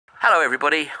Hello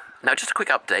everybody. Now just a quick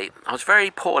update. I was very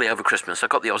poorly over Christmas. I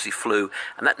got the Aussie flu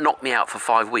and that knocked me out for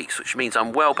 5 weeks, which means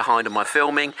I'm well behind on my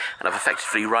filming and I've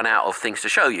effectively run out of things to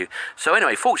show you. So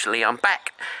anyway, fortunately I'm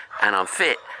back and I'm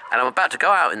fit and I'm about to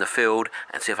go out in the field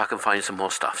and see if I can find some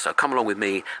more stuff. So come along with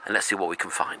me and let's see what we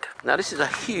can find. Now this is a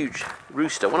huge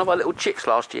rooster, one of our little chicks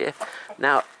last year.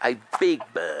 Now a big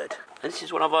bird. And this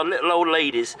is one of our little old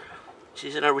ladies.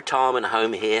 She's in a retirement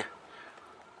home here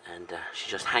and she's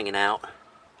just hanging out.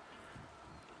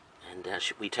 And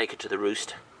we take her to the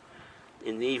roost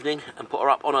in the evening and put her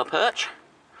up on her perch,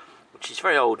 which is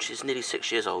very old. She's nearly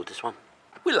 6 years old, this one.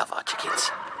 We love our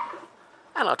chickens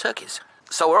and our turkeys.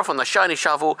 So we're off on the shiny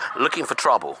shovel looking for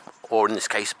trouble, or in this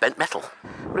case, bent metal.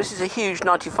 Well, this is a huge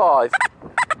 95,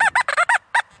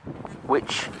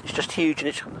 which is just huge and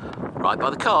it's right by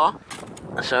the car.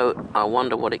 So I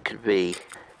wonder what it could be.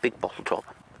 Big bottle top.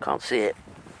 Can't see it.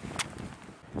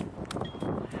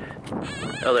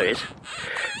 Oh, there it is.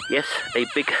 Yes, a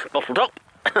big bottle top.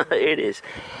 It is.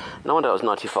 No wonder it was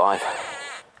 95.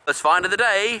 First find of the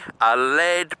day, a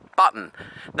lead button.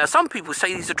 Now, some people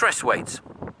say these are dress weights.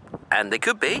 And they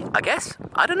could be, I guess.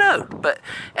 I don't know. But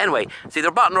anyway, it's either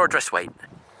a button or a dress weight.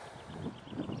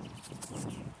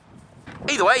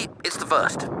 Either way, it's the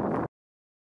first.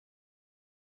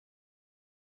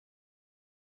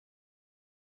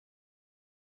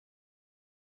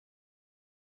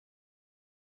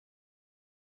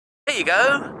 There you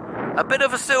go. A bit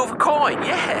of a silver coin,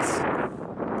 yes.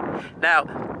 Now,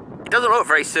 it doesn't look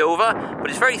very silver, but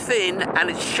it's very thin and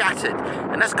it's shattered.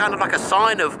 And that's kind of like a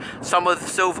sign of some of the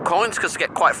silver coins because they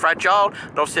get quite fragile.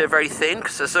 And obviously they're very thin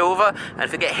because they're silver. And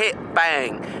if they get hit,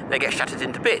 bang, they get shattered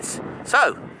into bits.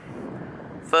 So,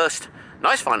 first,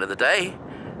 nice find of the day.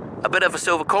 A bit of a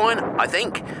silver coin, I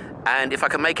think. And if I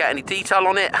can make out any detail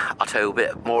on it, I'll tell you a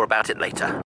bit more about it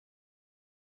later.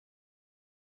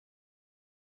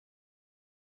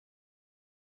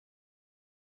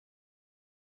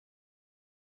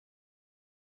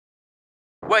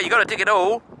 Well, you got to dig it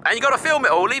all, and you got to film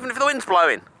it all, even if the wind's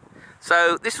blowing.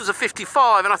 So this was a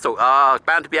 55, and I thought, it's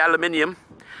bound to be aluminium.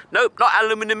 Nope, not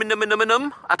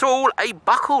aluminium at all. A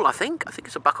buckle, I think. I think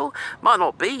it's a buckle. Might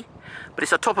not be, but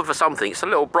it's a top of a something. It's a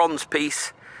little bronze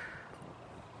piece,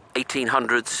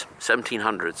 1800s,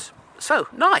 1700s. So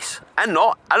nice, and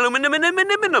not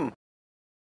aluminium.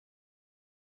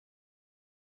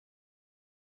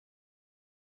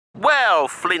 Well,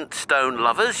 Flintstone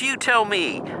lovers, you tell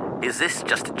me. Is this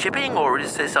just a chipping or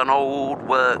is this an old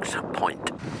worked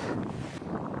point?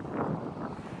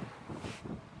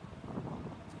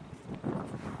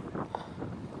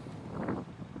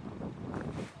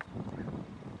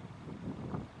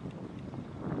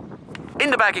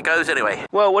 In the bag it goes anyway.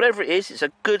 Well, whatever it is, it's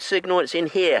a good signal. It's in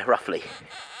here, roughly.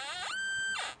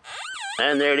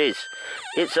 And there it is.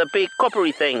 It's a big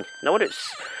coppery thing. No wonder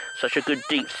it's such a good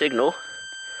deep signal.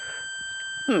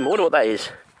 I wonder what that is.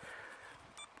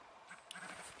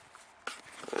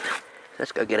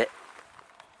 Let's go get it.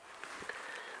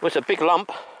 Well, it's a big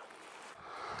lump.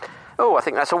 Oh, I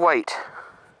think that's a weight.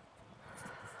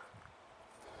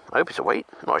 I hope it's a weight,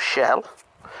 not a shell.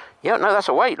 Yeah, no, that's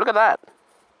a weight. Look at that.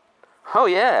 Oh,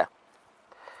 yeah.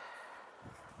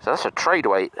 So that's a trade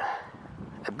weight.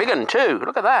 A big one, too.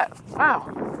 Look at that. Wow.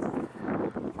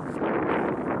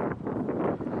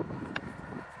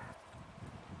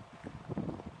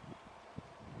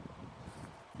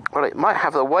 Well, it might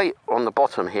have the weight on the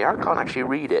bottom here. I can't actually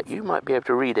read it. You might be able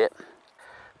to read it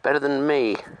better than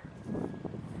me.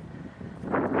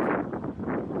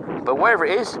 But wherever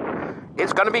it is,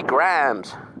 it's going to be grams.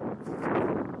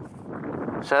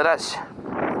 So that's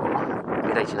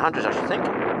mid-1800s, I should think.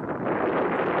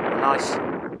 Nice.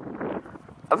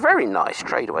 A very nice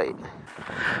trade weight.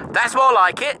 That's more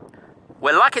like it.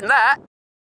 We're liking that.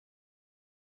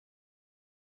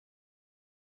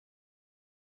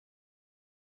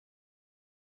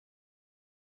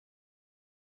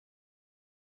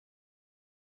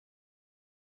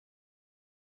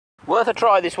 Worth a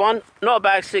try, this one. Not a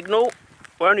bad signal.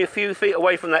 We're only a few feet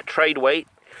away from that trade weight.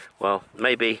 Well,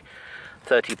 maybe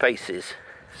 30 paces.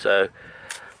 So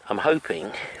I'm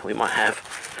hoping we might have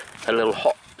a little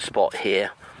hot spot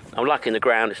here. I'm liking the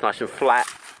ground. It's nice and flat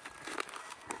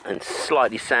and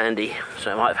slightly sandy.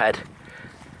 So I might have had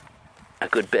a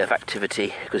good bit of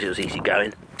activity because it was easy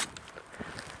going.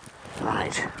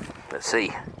 Right, let's see.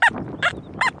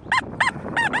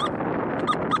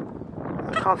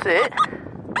 I can't see it.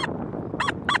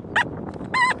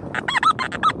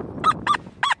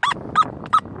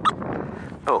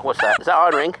 Oh, what's that? Is that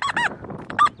iron ring?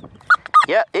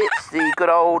 Yeah, it's the good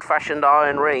old-fashioned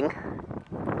iron ring.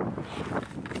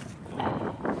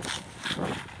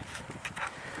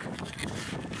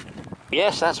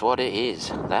 Yes, that's what it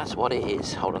is. That's what it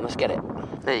is. Hold on, let's get it.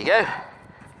 There you go.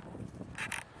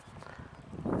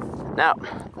 Now,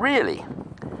 really,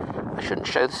 I shouldn't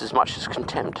show this as much as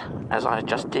contempt as I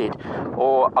just did,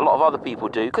 or a lot of other people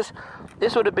do, because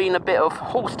this would have been a bit of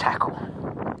horse tackle.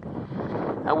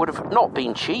 It would have not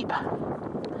been cheap.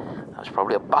 That's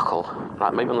probably a buckle,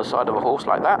 like maybe on the side of a horse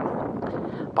like that,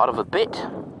 part of a bit.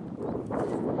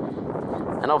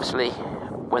 And obviously,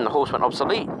 when the horse went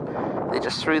obsolete, they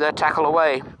just threw their tackle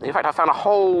away. In fact, I found a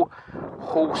whole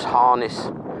horse harness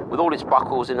with all its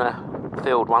buckles in a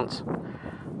field once.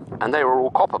 And they were all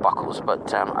copper buckles,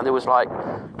 but and there was like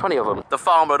 20 of them. The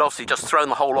farmer had obviously just thrown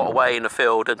the whole lot away in the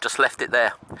field and just left it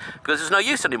there. Because there's no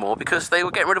use anymore, because they were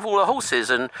getting rid of all the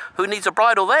horses, and who needs a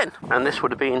bridle then? And this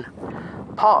would have been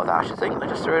part of that, I should think. They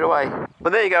just threw it away.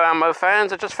 But there you go, ammo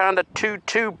fans. I just found a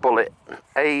 2.2 bullet,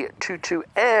 a 2.2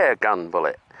 air gun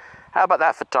bullet. How about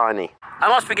that for tiny? I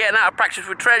must be getting out of practice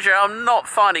with treasure. I'm not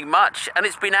finding much, and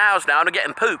it's been hours now and I'm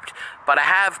getting pooped. But I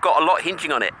have got a lot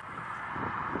hinging on it.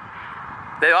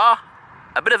 There you are.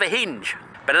 A bit of a hinge.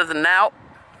 Better than now.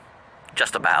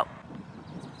 Just about.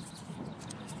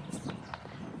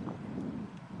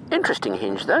 Interesting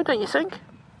hinge though, don't you think?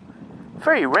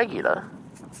 Very regular.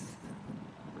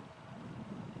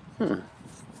 If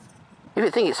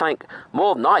you think it's something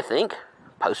more than I think,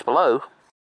 post below.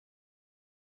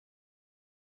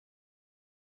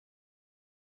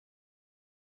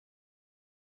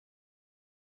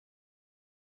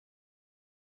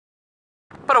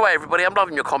 By the way, everybody, I'm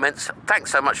loving your comments.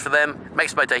 Thanks so much for them. It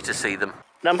makes my day to see them.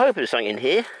 Now, I'm hoping there's something in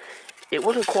here. It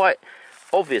wasn't quite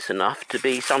obvious enough to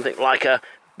be something like a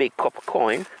big copper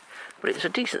coin, but it's a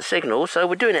decent signal, so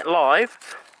we're doing it live.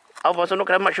 Otherwise, I'm not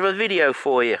going to have much of a video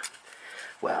for you.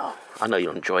 Well, I know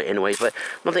you'll enjoy it anyway, but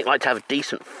nothing like to have a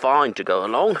decent find to go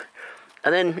along.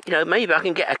 And then, you know, maybe I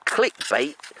can get a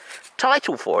clickbait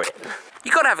title for it.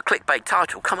 You've got to have a clickbait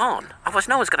title, come on. Otherwise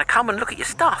no one's going to come and look at your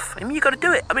stuff. I mean, you've got to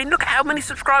do it. I mean, look at how many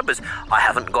subscribers I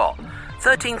haven't got.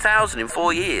 13,000 in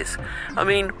 4 years. I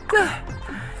mean, you've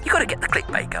got to get the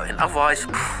clickbait going. Otherwise,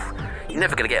 you're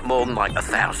never going to get more than like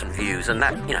 1,000 views. And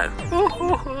that, you know,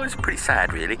 it's pretty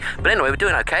sad, really. But anyway, we're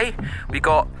doing okay. We've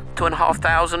got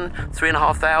 2,500,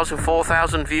 3,500,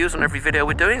 4,000 views on every video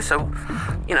we're doing. So,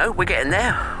 you know, we're getting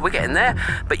there. We're getting there.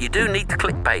 But you do need the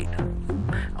clickbait.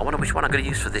 I wonder which one I'm going to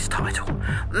use for this title.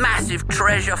 Massive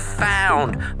treasure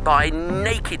found by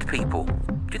naked people.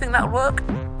 Do you think that'll work?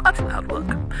 I think that'll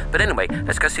work. But anyway,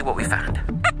 let's go see what we found.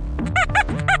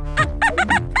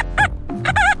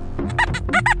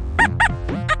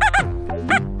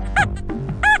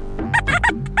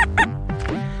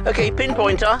 Okay,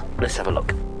 pinpointer. Let's have a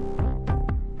look.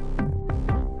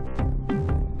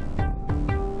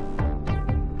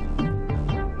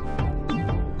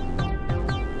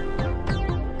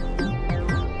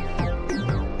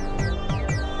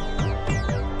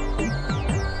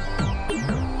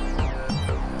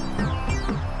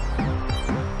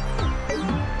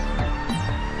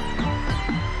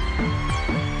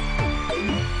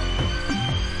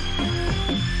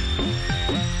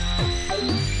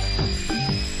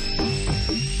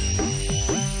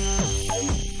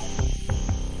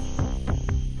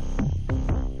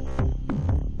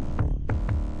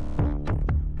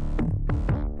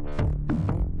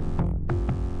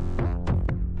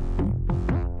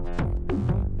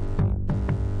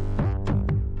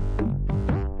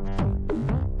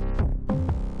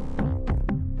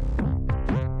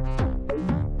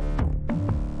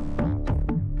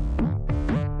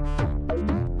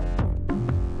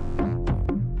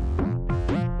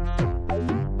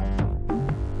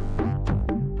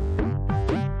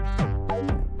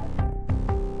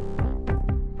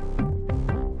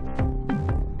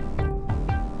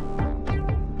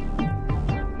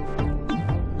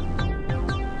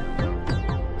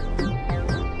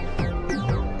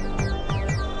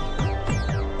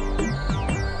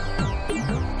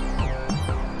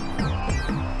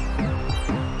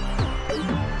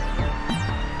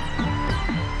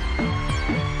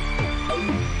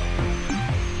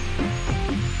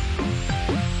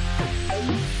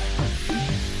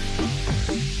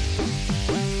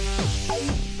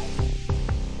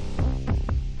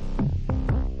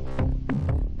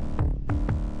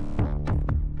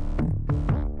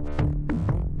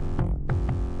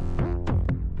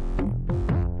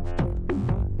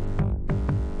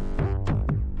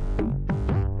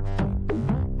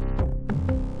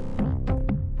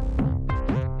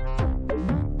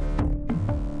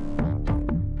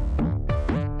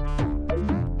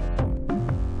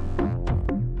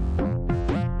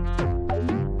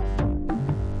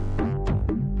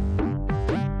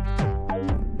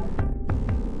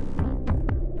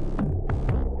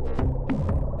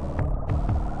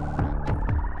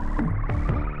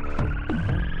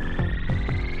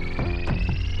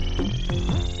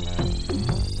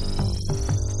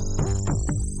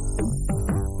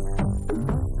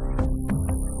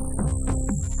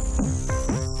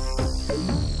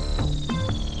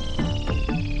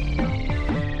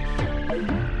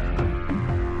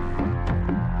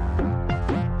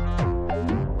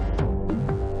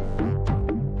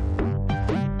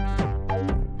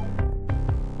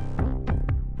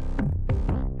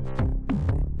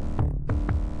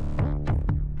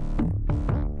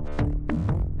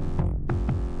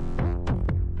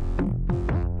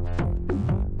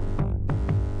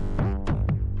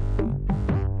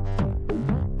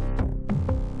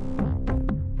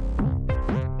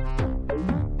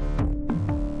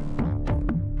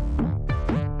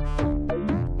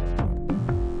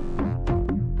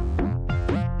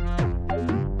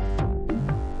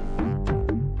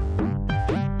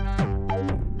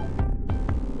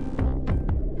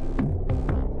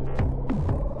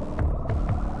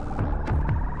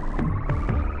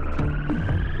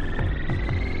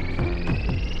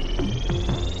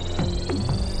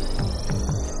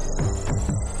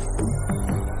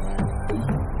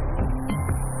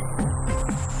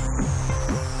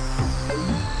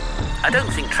 I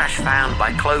don't think trash found by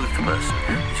a clothed person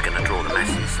is going to draw the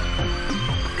masses.